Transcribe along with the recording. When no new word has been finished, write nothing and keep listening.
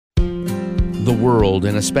The world,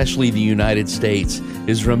 and especially the United States,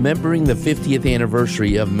 is remembering the 50th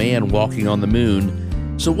anniversary of man walking on the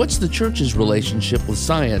moon. So what's the church's relationship with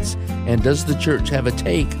science, and does the church have a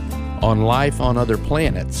take on life on other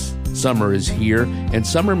planets? Summer is here, and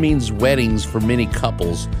summer means weddings for many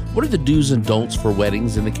couples. What are the do's and don'ts for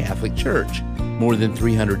weddings in the Catholic Church? More than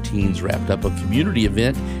 300 teens wrapped up a community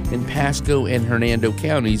event in Pasco and Hernando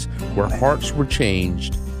counties where hearts were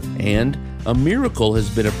changed. And a miracle has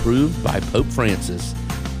been approved by Pope Francis.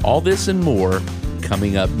 All this and more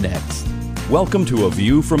coming up next. Welcome to A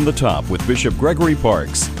View from the Top with Bishop Gregory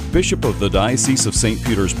Parks, Bishop of the Diocese of St.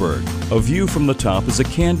 Petersburg. A View from the Top is a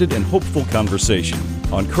candid and hopeful conversation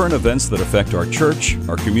on current events that affect our church,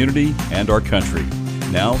 our community, and our country.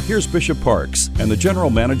 Now, here's Bishop Parks and the General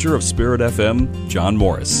Manager of Spirit FM, John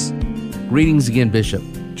Morris. Greetings again, Bishop.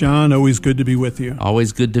 John, always good to be with you.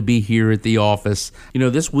 Always good to be here at the office. You know,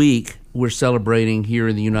 this week we're celebrating here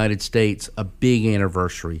in the United States a big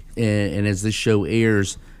anniversary. And as this show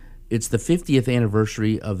airs, it's the 50th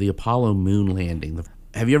anniversary of the Apollo moon landing.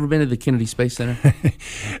 Have you ever been to the Kennedy Space Center?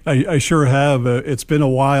 I sure have. It's been a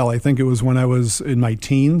while. I think it was when I was in my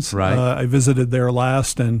teens. Right. I visited there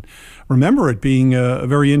last and remember it being a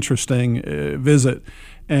very interesting visit.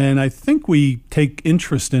 And I think we take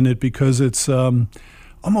interest in it because it's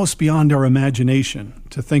almost beyond our imagination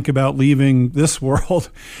to think about leaving this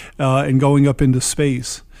world and going up into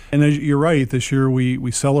space. And as you're right, this year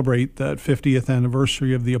we celebrate that 50th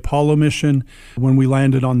anniversary of the Apollo mission when we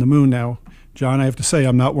landed on the moon. Now, John, I have to say,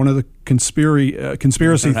 I'm not one of the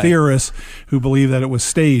conspiracy theorists who believe that it was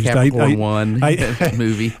staged. Capricorn 1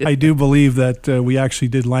 movie. I do believe that we actually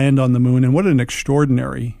did land on the moon, and what an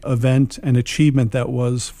extraordinary event and achievement that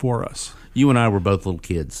was for us. You and I were both little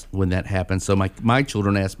kids when that happened, so my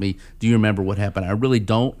children asked me, do you remember what happened? I really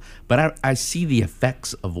don't, but I see the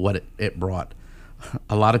effects of what it brought.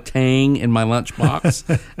 A lot of Tang in my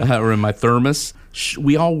lunchbox or in my thermos.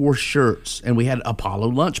 We all wore shirts, and we had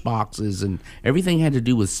Apollo lunchboxes, and everything had to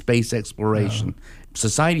do with space exploration.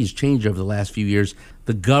 Society has changed over the last few years.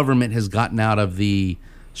 The government has gotten out of the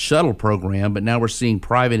shuttle program, but now we're seeing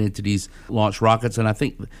private entities launch rockets, and I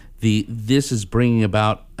think this is bringing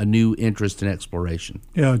about a new interest in exploration.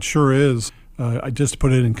 Yeah, it sure is. I just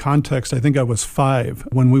put it in context. I think I was 5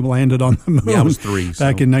 when we landed on the moon. Yeah, I was 3.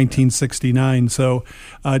 Back in 1969. So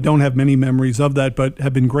I don't have many memories of that, but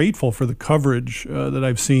have been grateful for the coverage that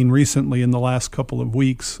I've seen recently in the last couple of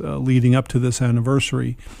weeks leading up to this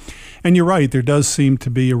anniversary. And you're right, there does seem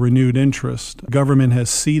to be a renewed interest. Government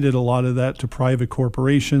has ceded a lot of that to private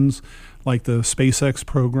corporations like the SpaceX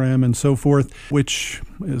program and so forth, which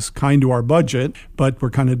is kind to our budget, but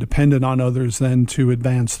we're kind of dependent on others then to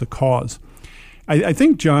advance the cause. I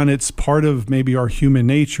think, John, it's part of maybe our human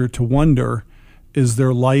nature to wonder, is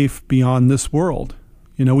there life beyond this world?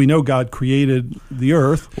 You know, we know God created the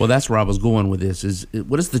earth. Well, that's where I was going with this.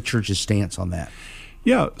 What is the church's stance on that?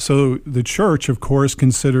 Yeah, so the church, of course,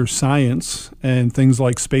 considers science and things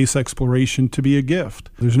like space exploration to be a gift.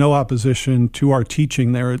 There's no opposition to our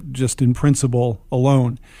teaching there, just in principle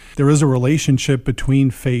alone. There is a relationship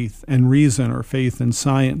between faith and reason, or faith and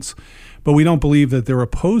science. But we don't believe that they're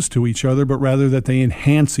opposed to each other, but rather that they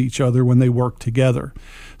enhance each other when they work together.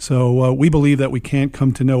 So we believe that we can't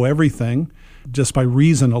come to know everything just by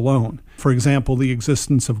reason alone. For example, the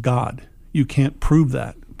existence of God. You can't prove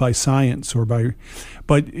that by science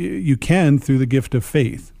but you can through the gift of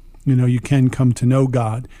faith. You know, you can come to know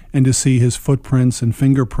God and to see his footprints and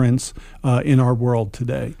fingerprints in our world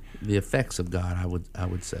today. The effects of God, I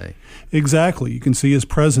would say. Exactly. You can see his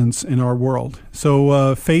presence in our world.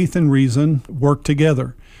 So faith and reason work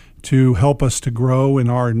together to help us to grow in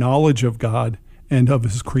our knowledge of God and of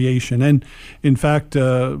his creation. And in fact,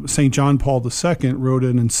 St. John Paul II wrote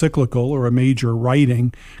an encyclical, or a major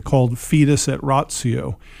writing, called Fides et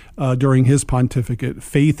Ratio during his pontificate,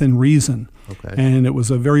 Faith and Reason. Okay. And it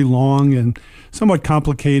was a very long and somewhat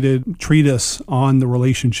complicated treatise on the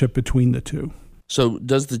relationship between the two. So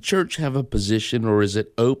does the church have a position, or is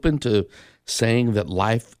it open to saying that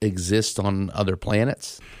life exists on other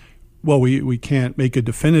planets? Well, we can't make a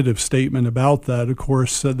definitive statement about that. Of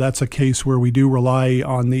course, that's a case where we do rely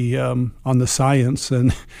on the science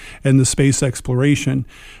and the space exploration.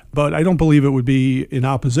 But I don't believe it would be in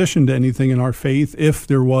opposition to anything in our faith if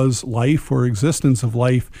there was life or existence of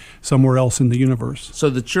life somewhere else in the universe. So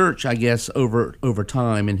the church, I guess, over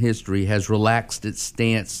time in history has relaxed its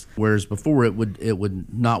stance, whereas before it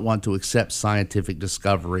would not want to accept scientific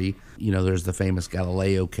discovery. You know, there's the famous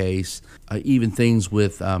Galileo case. Even things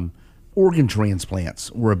with organ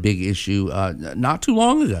transplants were a big issue not too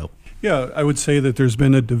long ago. Yeah, I would say that there's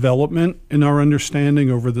been a development in our understanding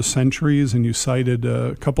over the centuries, and you cited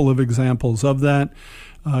a couple of examples of that.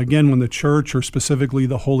 Again, when the Church, or specifically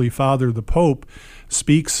the Holy Father, the Pope,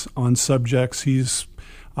 speaks on subjects, he's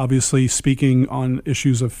obviously speaking on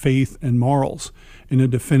issues of faith and morals in a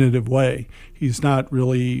definitive way. He's not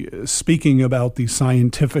really speaking about the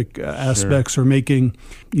scientific aspects or making,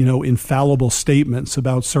 infallible statements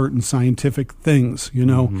about certain scientific things,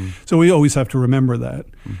 So we always have to remember that.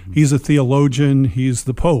 Mm-hmm. He's a theologian. He's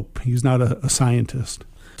the Pope. He's not a scientist.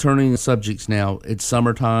 Turning subjects now, it's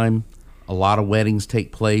summertime. A lot of weddings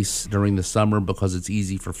take place during the summer because it's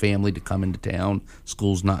easy for family to come into town.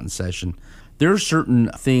 School's not in session. There are certain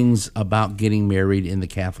things about getting married in the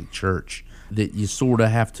Catholic Church that you sort of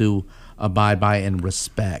have to abide by and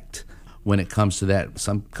respect when it comes to that.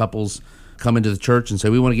 Some couples come into the church and say,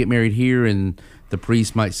 we want to get married here, and the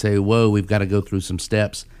priest might say, whoa, we've got to go through some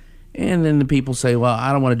steps. And then the people say, well,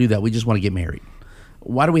 I don't want to do that. We just want to get married.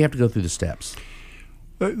 Why do we have to go through the steps?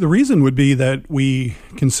 The reason would be that we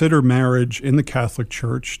consider marriage in the Catholic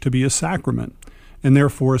Church to be a sacrament, and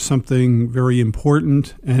therefore something very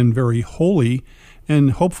important and very holy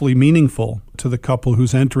and hopefully meaningful to the couple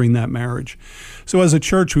who's entering that marriage. So as a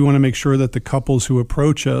church, we want to make sure that the couples who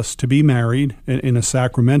approach us to be married in a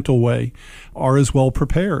sacramental way are as well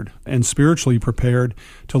prepared and spiritually prepared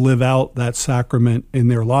to live out that sacrament in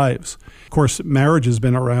their lives. Of course, marriage has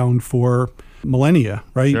been around for millennia,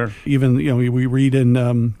 right? Sure. Even, we read in,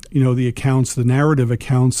 the accounts, the narrative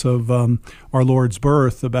accounts of our Lord's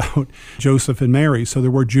birth about Joseph and Mary. So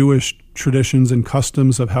there were Jewish traditions and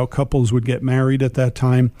customs of how couples would get married at that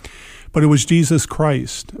time. But it was Jesus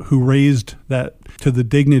Christ who raised that to the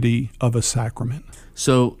dignity of a sacrament.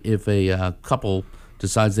 So if a couple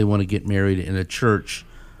decides they want to get married in a church,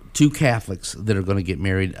 two Catholics that are going to get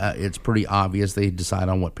married, it's pretty obvious they decide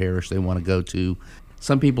on what parish they want to go to.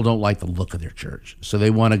 Some people don't like the look of their church, so they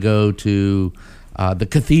want to go to the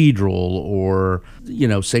cathedral or,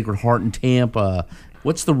 Sacred Heart in Tampa.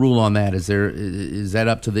 What's the rule on that? Is that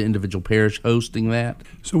up to the individual parish hosting that?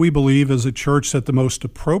 So we believe as a church that the most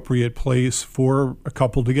appropriate place for a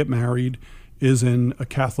couple to get married is in a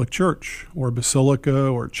Catholic church or basilica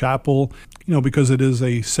or chapel, because it is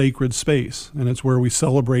a sacred space, and it's where we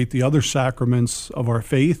celebrate the other sacraments of our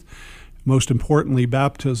faith. Most importantly,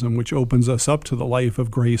 baptism, which opens us up to the life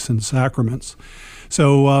of grace and sacraments.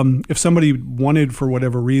 So if somebody wanted, for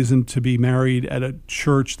whatever reason, to be married at a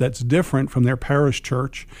church that's different from their parish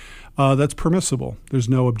church, that's permissible. There's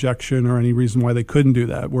no objection or any reason why they couldn't do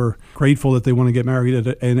that. We're grateful that they want to get married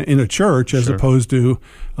in a church as opposed to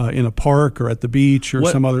in a park or at the beach or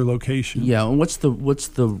some other location. Yeah, and what's the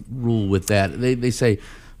rule with that? They say,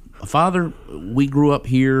 Father, we grew up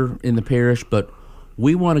here in the parish, but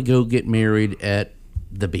we want to go get married at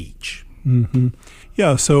the beach. Mm-hmm.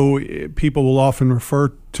 Yeah, so people will often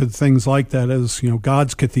refer to things like that as,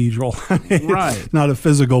 God's cathedral. Right. Not a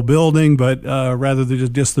physical building, but rather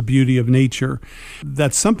than just the beauty of nature.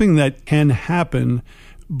 That's something that can happen,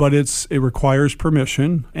 but it requires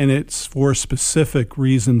permission, and it's for specific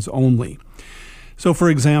reasons only. So, for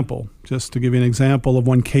example, just to give you an example of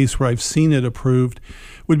one case where I've seen it approved,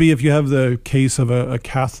 would be if you have the case of a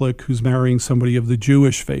Catholic who's marrying somebody of the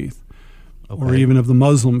Jewish faith, or even of the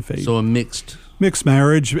Muslim faith. So a mixed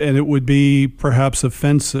marriage, and it would be perhaps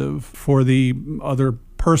offensive for the other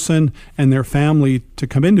person and their family to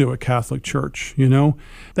come into a Catholic church,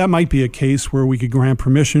 That might be a case where we could grant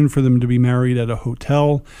permission for them to be married at a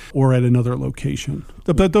hotel or at another location.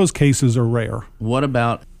 But those cases are rare. What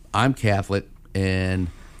about I'm Catholic and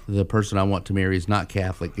the person I want to marry is not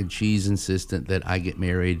Catholic, and she's insistent that I get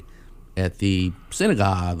married at the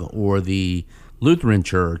synagogue or the Lutheran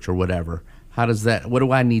church or whatever? What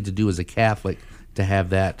do I need to do as a Catholic to have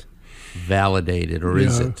that validated, or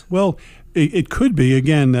is it? Well, it could be.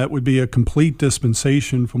 Again, that would be a complete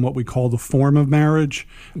dispensation from what we call the form of marriage,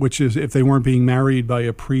 which is if they weren't being married by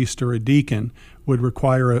a priest or a deacon, would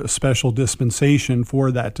require a special dispensation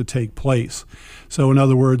for that to take place. So in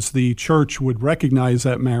other words, the church would recognize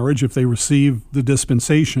that marriage if they receive the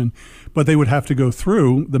dispensation, but they would have to go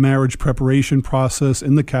through the marriage preparation process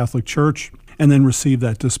in the Catholic Church and then receive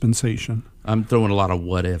that dispensation. I'm throwing a lot of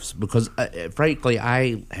what ifs because, frankly,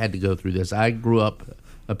 I had to go through this. I grew up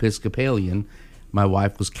Episcopalian. My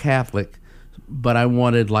wife was Catholic, but I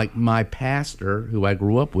wanted, like my pastor, who I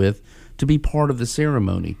grew up with, to be part of the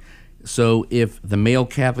ceremony. So if the male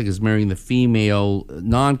Catholic is marrying the female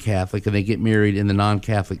non-Catholic and they get married in the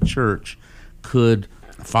non-Catholic church, could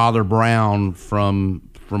Father Brown from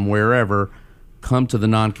wherever come to the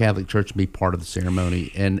non-Catholic church and be part of the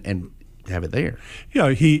ceremony? And have it there.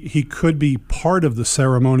 Yeah, he could be part of the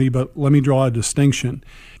ceremony, but let me draw a distinction.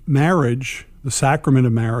 Marriage, the sacrament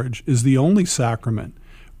of marriage, is the only sacrament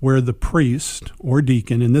where the priest, or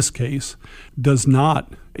deacon in this case, does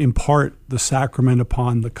not impart the sacrament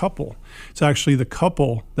upon the couple. It's actually the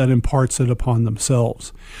couple that imparts it upon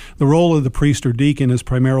themselves. The role of the priest or deacon is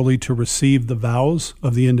primarily to receive the vows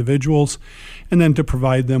of the individuals and then to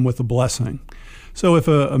provide them with a blessing. So if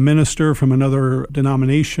a minister from another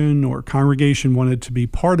denomination or congregation wanted to be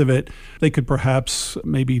part of it, they could perhaps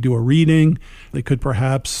maybe do a reading, they could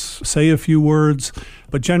perhaps say a few words,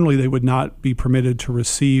 but generally they would not be permitted to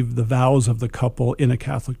receive the vows of the couple in a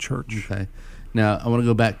Catholic church. Okay. Now, I want to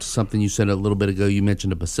go back to something you said a little bit ago. You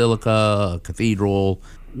mentioned a basilica, a cathedral.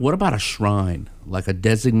 What about a shrine, like a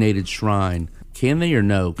designated shrine? Can they or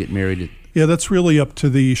no get married at? Yeah, that's really up to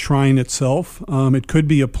the shrine itself. It could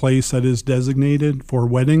be a place that is designated for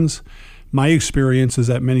weddings. My experience is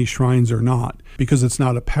that many shrines are not, because it's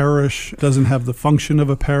not a parish, it doesn't have the function of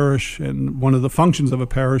a parish, and one of the functions of a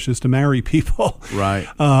parish is to marry people. Right.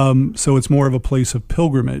 So it's more of a place of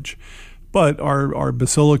pilgrimage. But our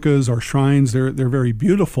basilicas, our shrines, they're very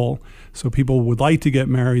beautiful, so people would like to get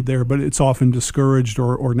married there, but it's often discouraged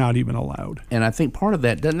or not even allowed. And I think part of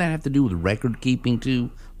that, doesn't that have to do with record keeping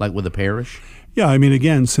too, like with a parish? Yeah, I mean,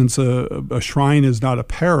 again, since a shrine is not a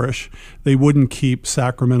parish, they wouldn't keep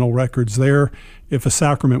sacramental records there. If a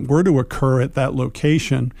sacrament were to occur at that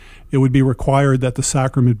location, it would be required that the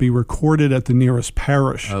sacrament be recorded at the nearest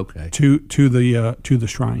parish to the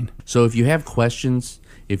shrine. So if you have questions,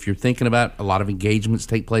 if you're thinking about a lot of engagements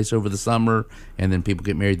take place over the summer and then people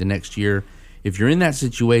get married the next year, if you're in that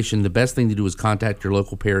situation, the best thing to do is contact your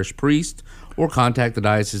local parish priest or contact the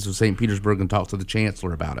Diocese of St. Petersburg and talk to the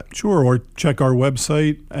chancellor about it. Sure, or check our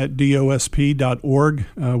website at dosp.org.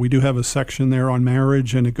 We do have a section there on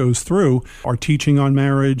marriage, and it goes through our teaching on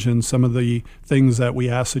marriage and some of the things that we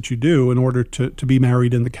ask that you do in order to be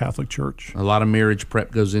married in the Catholic Church. A lot of marriage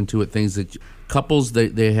prep goes into it, things that couples,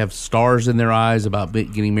 they have stars in their eyes about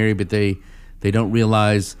getting married, but they don't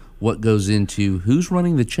realize what goes into who's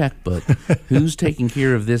running the checkbook, who's taking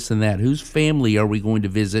care of this and that, whose family are we going to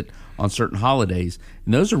visit on certain holidays.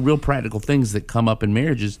 And those are real practical things that come up in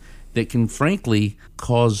marriages that can frankly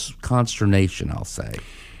cause consternation, I'll say.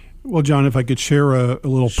 Well, John, if I could share a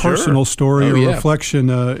little Sure. personal story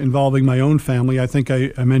reflection involving my own family. I think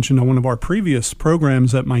I mentioned on one of our previous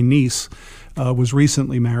programs that my niece was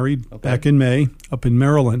recently married back in May up in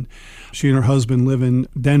Maryland. She and her husband live in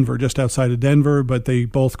Denver, just outside of Denver, but they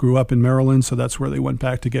both grew up in Maryland, so that's where they went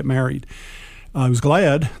back to get married. I was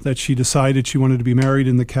glad that she decided she wanted to be married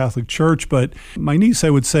in the Catholic Church, but my niece, I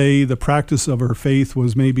would say the practice of her faith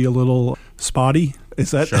was maybe a little spotty.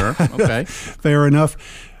 Is that Sure, okay. fair enough?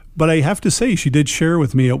 But I have to say, she did share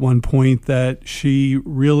with me at one point that she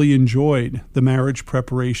really enjoyed the marriage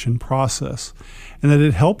preparation process and that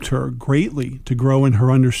it helped her greatly to grow in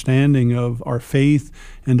her understanding of our faith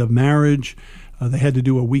and of marriage. They had to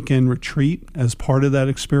do a weekend retreat as part of that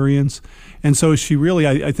experience. And so she really,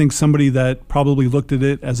 I think somebody that probably looked at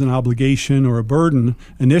it as an obligation or a burden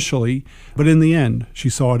initially, but in the end, she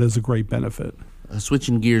saw it as a great benefit.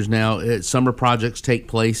 Switching gears now, summer projects take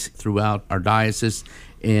place throughout our diocese.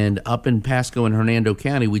 And up in Pasco and Hernando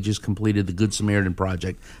County, we just completed the Good Samaritan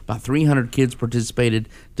Project. About 300 kids participated,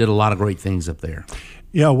 did a lot of great things up there.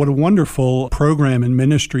 Yeah, what a wonderful program and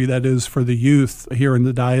ministry that is for the youth here in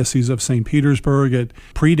the Diocese of St. Petersburg. It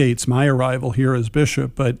predates my arrival here as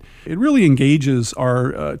bishop, but it really engages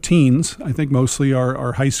our teens, I think mostly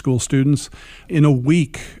our high school students, in a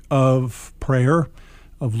week of prayer,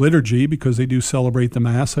 of liturgy, because they do celebrate the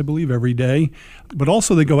Mass, I believe, every day. But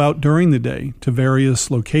also they go out during the day to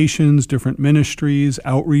various locations, different ministries,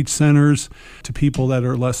 outreach centers, to people that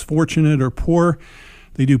are less fortunate or poor.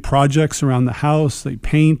 They do projects around the house. They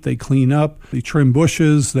paint, they clean up, they trim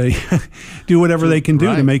bushes, they do whatever they can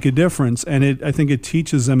do to make a difference. And I think it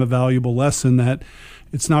teaches them a valuable lesson that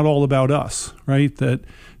it's not all about us, right? That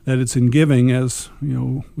it's in giving, as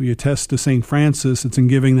we attest to St. Francis, it's in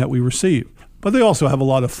giving that we receive. But they also have a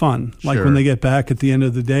lot of fun. Like when they get back at the end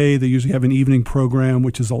of the day, they usually have an evening program,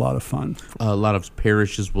 which is a lot of fun. A lot of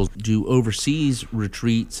parishes will do overseas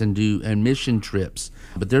retreats and mission trips.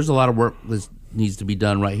 But there's a lot of work that needs to be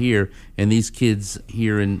done right here. And these kids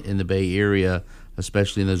here in the Bay Area,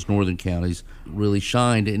 especially in those northern counties, really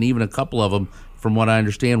shined. And even a couple of them, from what I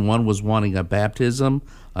understand, one was wanting a baptism,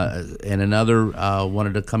 and another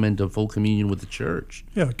wanted to come into full communion with the church.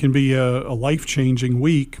 Yeah, it can be a life-changing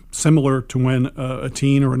week, similar to when a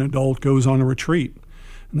teen or an adult goes on a retreat.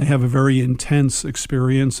 And they have a very intense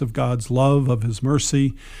experience of God's love, of His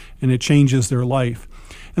mercy, and it changes their life.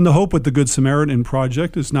 And the hope with the Good Samaritan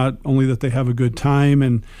Project is not only that they have a good time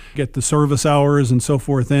and get the service hours and so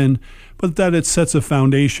forth in, but that it sets a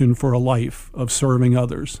foundation for a life of serving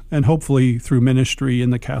others, and hopefully through ministry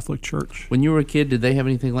in the Catholic Church. When you were a kid, did they have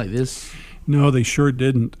anything like this? No, they sure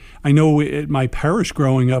didn't. I know at my parish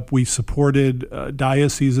growing up, we supported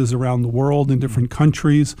dioceses around the world in different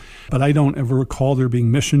countries, but I don't ever recall there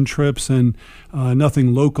being mission trips and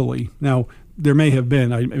nothing locally. Now, there may have been.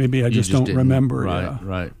 Maybe I just don't remember.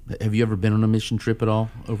 Right. Have you ever been on a mission trip at all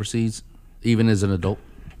overseas, even as an adult?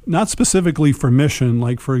 Not specifically for mission,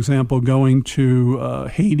 like, for example, going to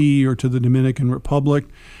Haiti or to the Dominican Republic.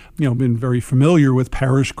 Been very familiar with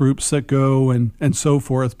parish groups that go and so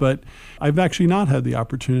forth, but I've actually not had the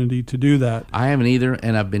opportunity to do that. I haven't either,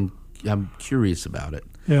 and I'm curious about it.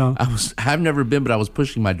 Yeah, I've never been, but I was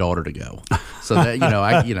pushing my daughter to go, so that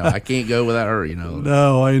I can't go without her.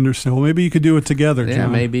 No, I understand. Well, maybe you could do it together, John. Yeah,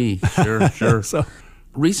 maybe. Sure. So,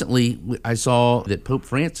 recently, I saw that Pope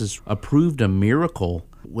Francis approved a miracle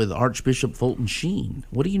with Archbishop Fulton Sheen.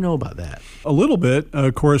 What do you know about that? A little bit.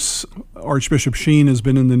 Of course, Archbishop Sheen has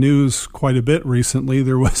been in the news quite a bit recently.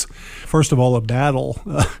 There was, first of all, a battle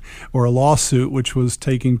or a lawsuit which was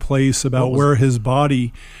taking place about where his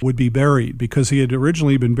body would be buried, because he had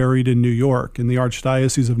originally been buried in New York, in the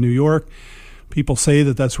Archdiocese of New York. People say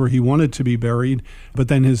that that's where he wanted to be buried, but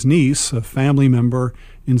then his niece, a family member,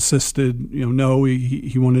 insisted, no,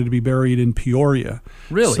 he wanted to be buried in Peoria.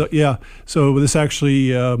 Really? So, yeah. So this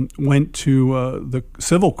actually went to the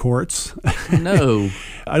civil courts. No.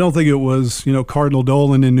 I don't think it was, Cardinal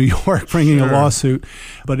Dolan in New York bringing a lawsuit,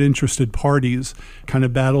 but interested parties kind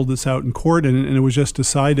of battled this out in court, and it was just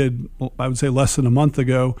decided, I would say less than a month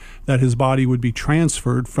ago, that his body would be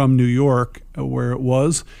transferred from New York, where it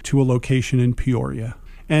was, to a location in Peoria.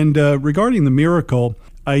 And regarding the miracle,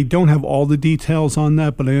 I don't have all the details on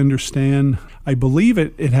that, but I understand. I believe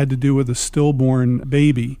it had to do with a stillborn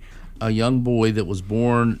baby. A young boy that was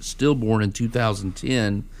stillborn in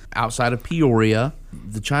 2010 outside of Peoria.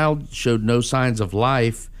 The child showed no signs of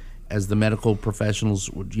life as the medical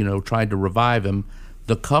professionals, tried to revive him.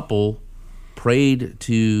 The couple prayed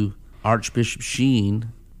to Archbishop Sheen,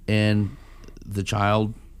 and the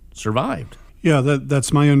child survived. Yeah,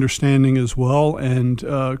 that's my understanding as well. And,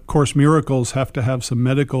 of course, miracles have to have some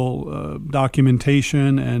medical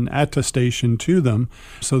documentation and attestation to them.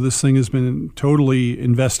 So this thing has been totally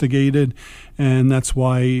investigated, and that's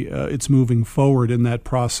why it's moving forward in that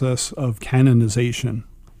process of canonization.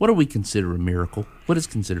 What do we consider a miracle? What is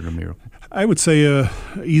considered a miracle? I would say a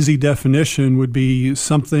easy definition would be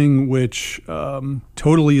something which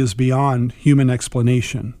totally is beyond human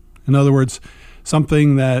explanation. In other words,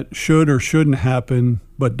 something that should or shouldn't happen,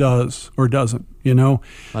 but does or doesn't,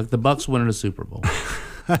 Like the Bucs winning a Super Bowl.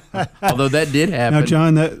 Although that did happen. Now,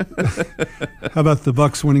 John, how about the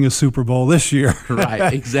Bucs winning a Super Bowl this year?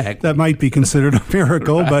 Right, exactly. That might be considered a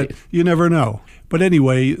miracle, Right. But you never know. But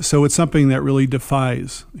anyway, so it's something that really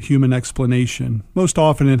defies human explanation. Most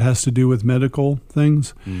often it has to do with medical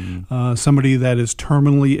things. Mm-hmm. Somebody that is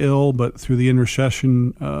terminally ill, but through the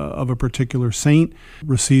intercession of a particular saint,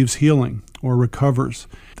 receives healing or recovers.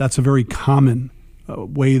 That's a very common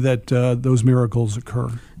way that those miracles occur.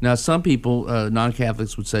 Now, some people,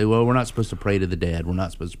 non-Catholics, would say, well, we're not supposed to pray to the dead. We're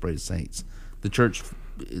not supposed to pray to saints. The Church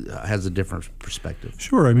has a different perspective.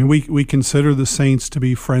 Sure. I mean, we consider the saints to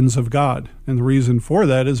be friends of God. And the reason for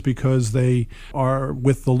that is because they are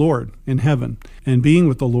with the Lord in heaven. And being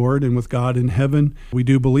with the Lord and with God in heaven, we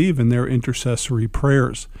do believe in their intercessory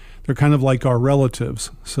prayers. They're kind of like our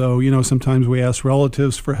relatives. So, sometimes we ask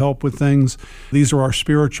relatives for help with things. These are our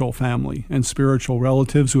spiritual family and spiritual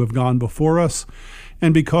relatives who have gone before us.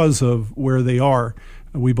 And because of where they are,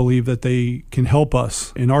 we believe that they can help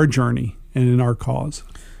us in our journey and in our cause.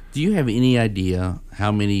 Do you have any idea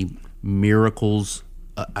how many miracles?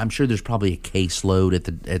 I'm sure there's probably a caseload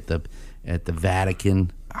at the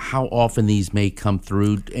Vatican. How often these may come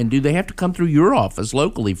through, and do they have to come through your office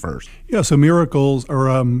locally first? Yeah, so miracles,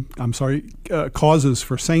 or causes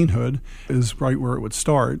for sainthood is right where it would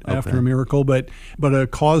start after a miracle, but a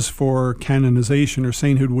cause for canonization or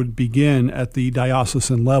sainthood would begin at the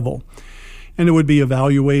diocesan level. And it would be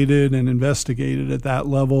evaluated and investigated at that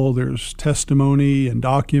level. There's testimony and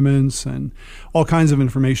documents and all kinds of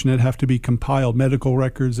information that have to be compiled, medical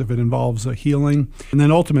records if it involves a healing. And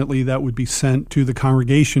then ultimately that would be sent to the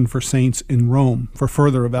Congregation for Saints in Rome for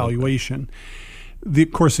further evaluation.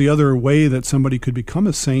 Of course, the other way that somebody could become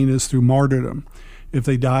a saint is through martyrdom. If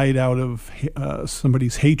they died out of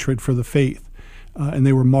somebody's hatred for the faith and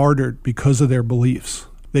they were martyred because of their beliefs,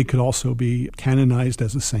 they could also be canonized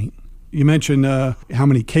as a saint. You mentioned how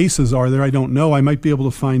many cases are there. I don't know. I might be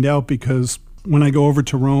able to find out because when I go over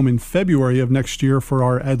to Rome in February of next year for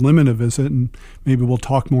our Ad Limina visit, and maybe we'll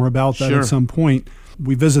talk more about that at some point,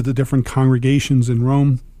 we visit the different congregations in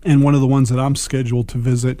Rome, and one of the ones that I'm scheduled to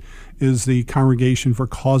visit is the Congregation for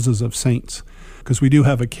Causes of Saints, because we do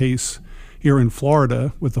have a case here in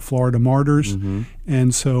Florida with the Florida Martyrs,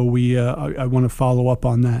 and so I want to follow up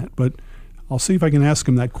on that. But I'll see if I can ask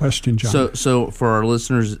him that question, John. So for our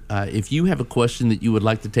listeners, if you have a question that you would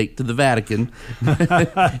like to take to the Vatican,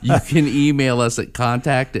 you can email us at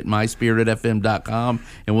contact@myspiritfm.com,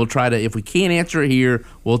 and we'll try to, if we can't answer it here,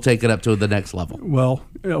 we'll take it up to the next level. Well,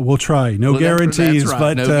 we'll try. No guarantees, that's right.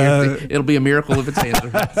 But no guarantee. It'll be a miracle if it's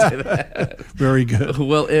answered. I'd say that. Very good.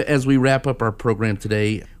 Well, as we wrap up our program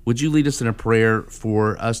today, would you lead us in a prayer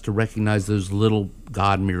for us to recognize those little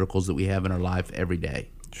God miracles that we have in our life every day?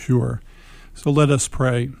 Sure. So let us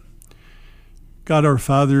pray. God our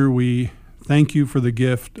Father, we thank you for the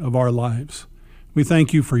gift of our lives. We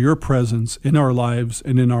thank you for your presence in our lives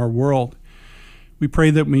and in our world. We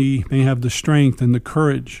pray that we may have the strength and the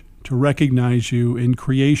courage to recognize you in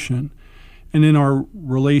creation and in our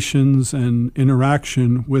relations and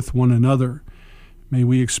interaction with one another. May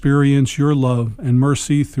we experience your love and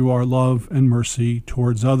mercy through our love and mercy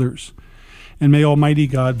towards others. And may Almighty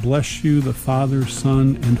God bless you, the Father,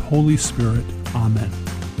 Son, and Holy Spirit. Amen.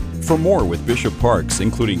 For more with Bishop Parks,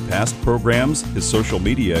 including past programs, his social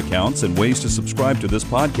media accounts, and ways to subscribe to this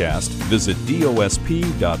podcast, visit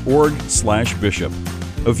dosp.org/bishop.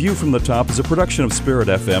 A View from the Top is a production of Spirit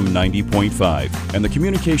FM 90.5 and the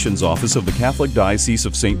Communications Office of the Catholic Diocese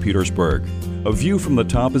of St. Petersburg. A View from the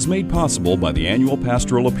Top is made possible by the annual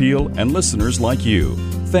Pastoral Appeal and listeners like you.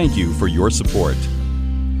 Thank you for your support.